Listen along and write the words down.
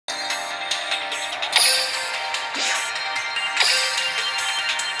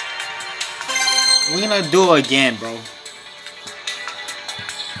We're gonna do it again, bro.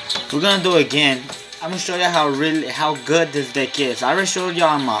 We're gonna do it again. I'm gonna show you how good this deck is. I already showed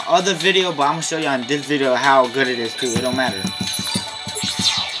y'all in my other video, but I'm gonna show y'all in this video how good it is too. It don't matter.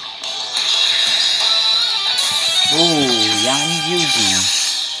 Ooh, Yanni Yugi.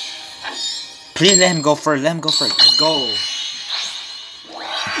 Please let him go first. Let him go first. Let's go.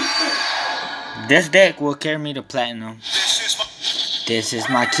 This deck will carry me to platinum. This is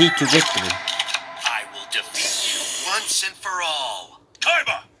my key to victory. I will defeat you once and for all.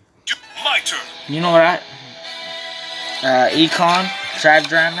 Kaiba, my turn. You know what? Econ, Trap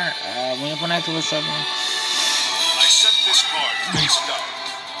Drummer. When you connect to what's up, I set this card face down.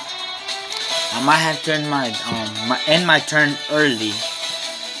 I might have turned end my turn early.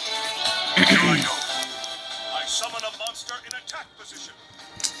 I summon a monster in attack position.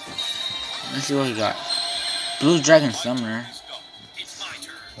 Let's see what he got. Blue Dragon Summoner. It's my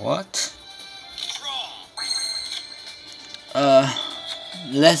turn. What? Draw.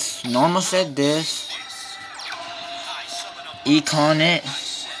 Let's normal set this. Econ it.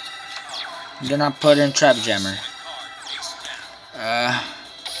 Then I put in Trap Jammer.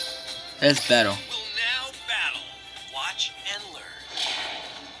 Let's battle. Will now battle. Watch and learn.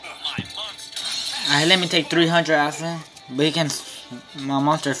 My monster. Alright, let me take 300 off him. But he can. My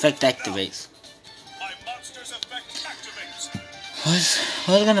monster effect activates. My monster's effect activates.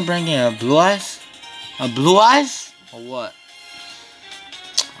 What's gonna bring in? A Blue Eyes? A Blue Eyes? Or what?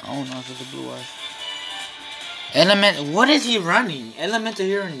 I don't know if it's a Blue Eyes. Element. What is he running? Elemental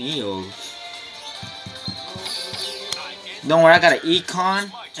Hero Neos. Don't worry, I got an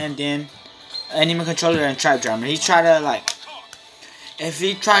Econ and then Enemy Controller and Trap Drummer. He tried to like. If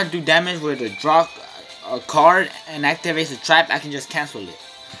he tried to do damage with a draw a card and activates a trap, I can just cancel it.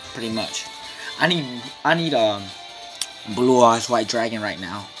 Pretty much. I need Blue Eyes White Dragon right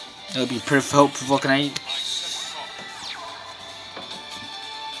now. It would be pretty provoking.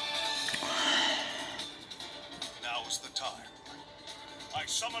 Now's the time. I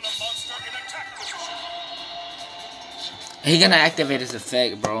summon a monster in attack position. He gonna activate his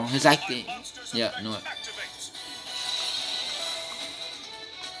effect, bro. His acting. Yeah, know it.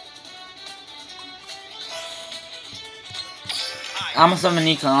 I'm gonna summon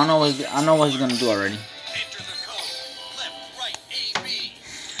Econ. I know what he's gonna do already.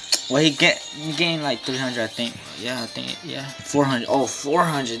 Well, he gained like 300, I think. Yeah, 400. Oh,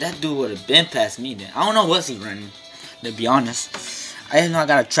 400. That dude would have been past me then. I don't know what's he running, to be honest. I just know I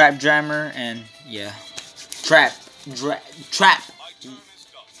got a Trap Jammer and yeah, Trap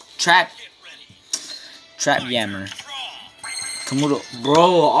Jammer. Komodo, bro.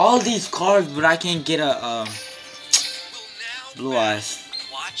 All these cards, but I can't get a Blue Eyes.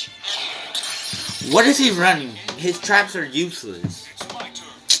 What is he running? His traps are useless.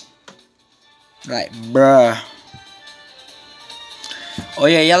 Like, bruh. Oh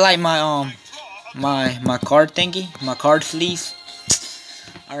yeah, y'all like my my card thingy, my card sleeve.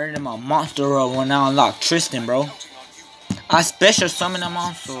 I already my monster roll when I unlock Tristan, bro. I special summon a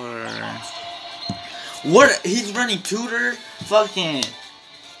monster. What? He's running Tutor? Fucking.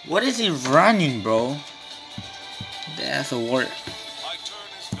 What is he running, bro? That's a word.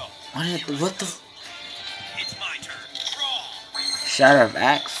 What the? Shadow of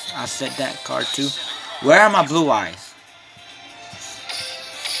Axe. I set that card too. Where are my Blue Eyes?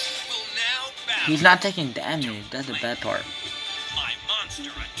 He's not taking damage. That's the bad part.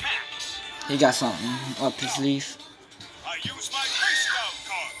 He got something up his sleeve.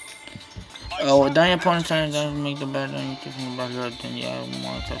 Oh, down your opponent's turn doesn't make the bad then you kicking about your then yeah,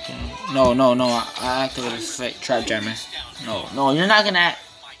 more attacking. No, I activated his fake Trap Jammer. No, you're not gonna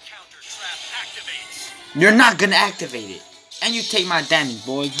activate it. And you take my damage,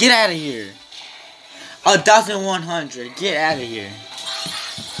 boy. Get out of here. 1,100. Get out of here.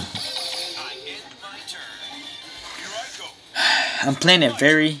 I'm playing it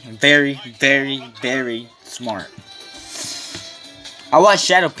very, very, very, very smart. I watch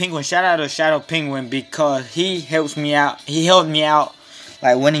Shadow Penguin. Shout out to Shadow Penguin because he helps me out. He helped me out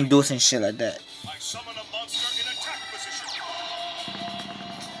like winning duels and shit like that. I summon a monster in attack position.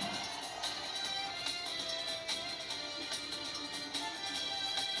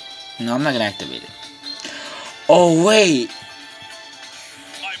 No, I'm not gonna activate it. Oh wait.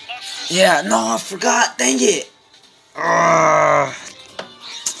 Yeah, no, I forgot. Dang it.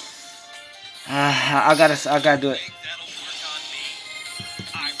 I gotta do it.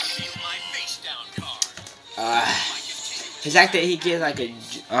 His actor, he gets like a.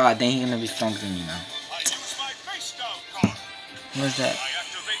 Then he's gonna be stronger than me now. What's that?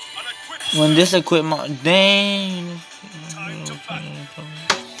 When this equipment, dang.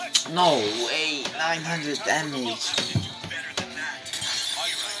 No, wait, 500 damage.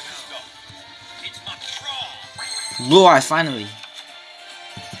 Blue Eyes, finally.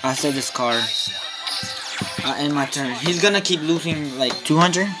 I said this card. I end my turn. He's gonna keep losing like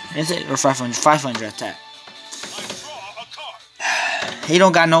 200, is it? Or 500? 500 attack. He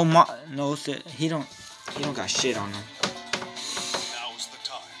don't got he don't got shit on him.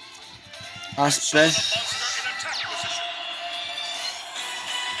 I special.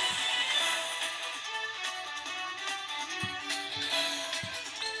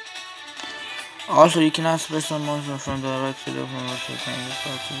 Also, you cannot special monster from the right to the time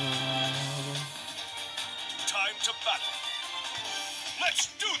to battle. Let's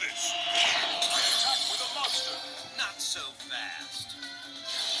do this. Attack with a monster. Not so fast.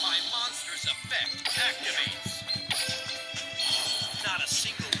 My monster's effect activates. Not a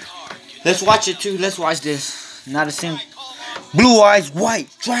single card. Let's watch it too. Let's watch this. Not a single. Blue Eyes White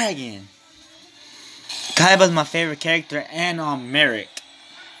Dragon. Kaiba's my favorite character, and Merrick.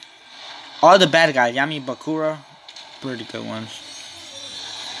 All the bad guys, Yami, Bakura, pretty good ones.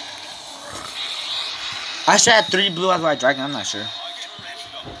 I should have 3 Blue Eyes White Dragon, I'm not sure.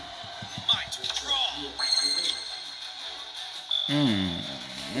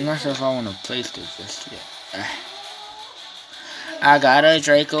 I'm not sure if I want to place this just yet. I got a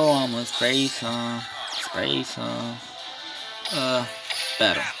Draco, I'm gonna spray some.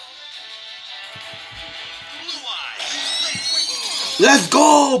 Battle. Let's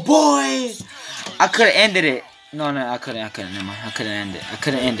go, boy! I could have ended it. No, I couldn't. Never mind. I couldn't end it. I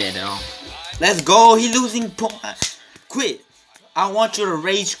couldn't end it at all. Let's go. He losing. Quit. I want you to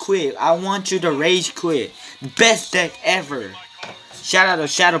rage quit. Best deck ever. Shout out to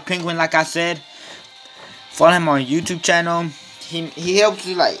Shadow Penguin, like I said. Follow him on YouTube channel. He helps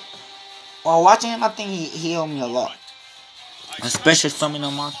you, like, while watching him. I think he helped me a lot. Especially summon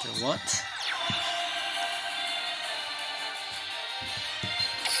a monster. What?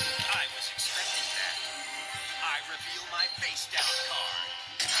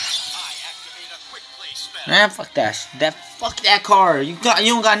 Man, fuck that. Fuck that card. You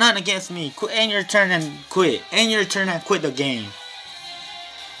don't got nothing against me. Quit. End your turn and quit. End your turn and quit the game.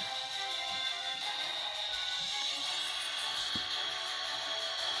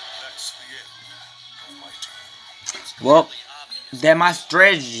 Well, then my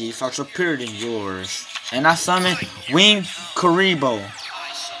strategies are superior than yours. And I summon Wing Karibo.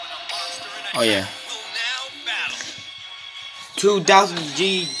 Oh yeah. 2000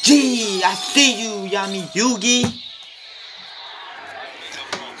 GG. I see you, Yami Yugi.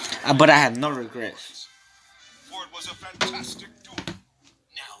 But I have no regrets.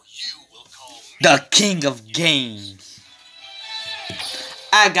 The king of games.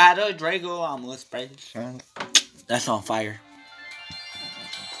 I got a Draco. I'm gonna spray. That's on fire.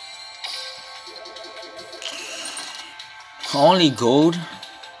 Only gold.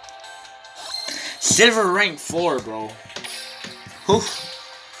 Silver rank 4, bro.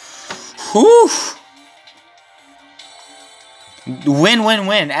 Win.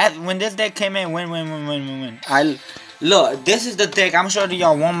 When this deck came in, win. Look, this is the deck. I'm showing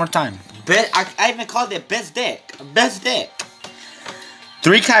y'all one more time. I even called it best deck.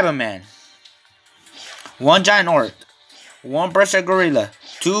 3 Kaiba Man, 1 Giant Orc, 1 Berserk Gorilla,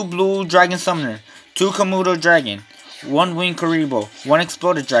 2 Blue Dragon Summoner, 2 Komodo Dragon, 1 Wing Karibo, 1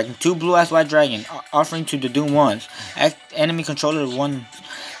 Exploded Dragon, 2 Blue Eyes White Dragon, offering to the Doom 1s. Enemy controller 1,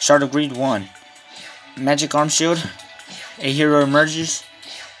 Shard of Greed 1, Magic Arm Shield, a hero emerges,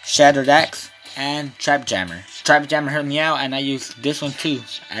 Shattered Axe, and Trap Jammer. Trap Jammer hurt me out, and I used this one too.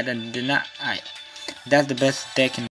 I did not. That's the best deck in